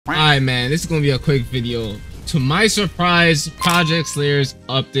Alright man, this is gonna be a quick video. To my surprise, Project Slayers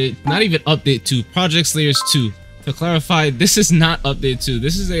update, not even update 2, Project Slayers 2. To clarify, this is not update 2,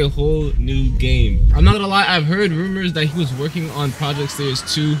 this is a whole new game. I'm not gonna lie, I've heard rumors that he was working on Project Slayers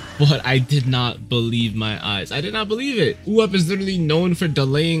 2, but I did not believe my eyes. I did not believe it. UP is literally known for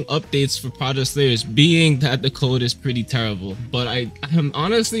delaying updates for Project Slayers, being that the code is pretty terrible. But I am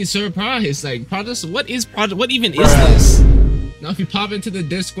honestly surprised. Like, what even is this? Now, if you pop into the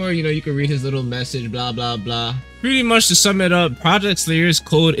Discord, you can read his little message, blah, blah, blah. Pretty much to sum it up, Project Slayer's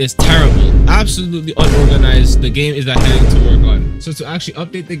code is terrible. Absolutely unorganized. The game is a headache to work on. So to actually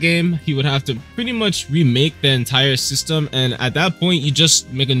update the game, he would have to pretty much remake the entire system. And at that point, you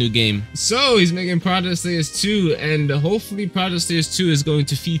just make a new game. So he's making Project Slayers 2. And hopefully Project Slayers 2 is going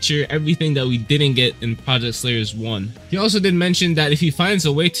to feature everything that we didn't get in Project Slayers 1. He also did mention that if he finds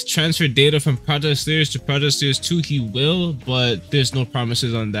a way to transfer data from Project Slayers to Project Slayers 2, he will. But there's no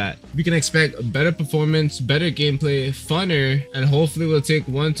promises on that. We can expect better performance, better gameplay, funner, and hopefully we'll take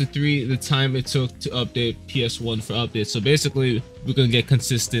 1 to 3 the time it took to update PS1 for updates. So basically, we're gonna get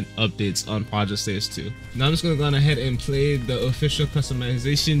consistent updates on Project Slayers 2. Now I'm just gonna go on ahead and play the official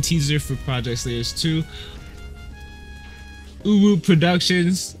customization teaser for Project Slayers 2. Uwu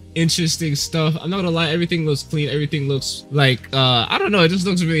Productions. Interesting stuff. I'm not gonna lie, everything looks clean, everything looks like I don't know, it just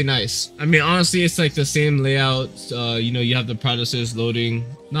looks really nice. I mean, honestly, it's like the same layout. You have the processes loading.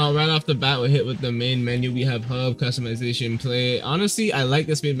 Now right off the bat, we're hit with the main menu. We have hub, customization, play. Honestly, I like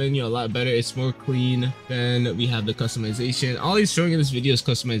this main menu a lot better. It's more clean than we have the customization. All he's showing in this video is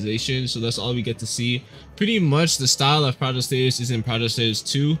customization, so that's all we get to see. Pretty much the style of Project Slayers is in Project Slayers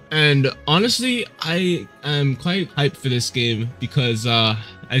 2, and honestly, I am quite hyped for this game because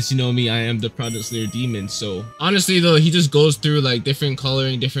as you know me, I am the Project Slayer demon. So honestly though, he just goes through like different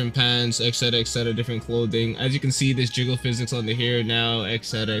coloring, different pants, etc, different clothing. As you can see, there's jiggle physics on the hair now,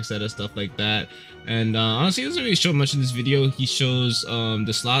 etc, stuff like that. And honestly, he doesn't really show much in this video. He shows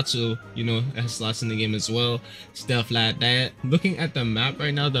the slots, so it has slots in the game as well, stuff like that. Looking at the map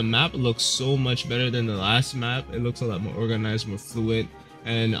right now, the map looks so much better than the last map. It looks a lot more organized, more fluid.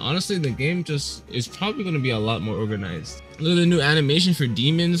 And honestly, the game just is probably going to be a lot more organized. Look at the new animation for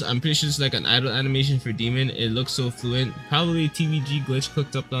demons. I'm pretty sure it's like an idle animation for demon. It looks so fluent. Probably TVG glitch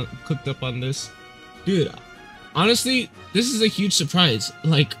cooked up on this. Dude, honestly, this is a huge surprise.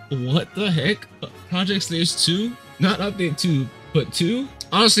 Like, what the heck? Project Slayers 2? Not update 2, but 2?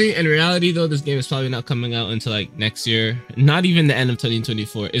 Honestly, in reality though, this game is probably not coming out until like next year. Not even the end of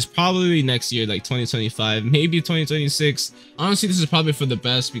 2024. It's probably next year, like 2025, maybe 2026. Honestly, this is probably for the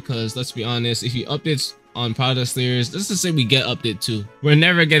best because let's be honest, if he updates on Project Slayers, let's just say we get update 2. We're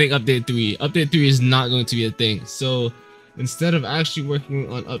never getting update 3. Update 3 is not going to be a thing. So instead of actually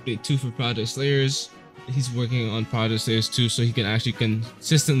working on update 2 for Project Slayers, he's working on Project Slayers 2 so he can actually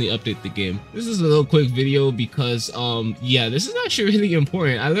consistently update the game. This is a little quick video because yeah, this is actually really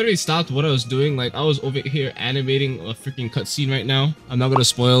important. I literally stopped what I was doing. Like, I was over here animating a freaking cutscene right now. I'm not gonna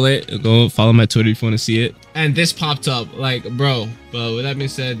spoil it. Go follow my Twitter if you want to see it. And this popped up, like, bro. But with that being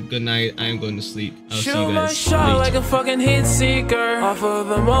said, good night. I am going to sleep. I'll see you guys shot like a fucking heat seeker. Off of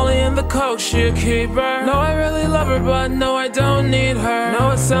the molly and the coke, she a keeper. No, I really love her, but no, I don't need her.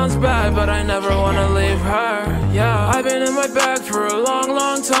 No, it sounds bad, but I never wanna leave her. Yeah, I've been in my bag for a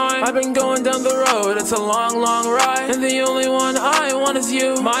long time. I've been going down the road, it's a long ride. And the only one I want is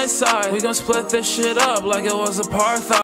you, my side. We gon' split this shit up like it was apartheid.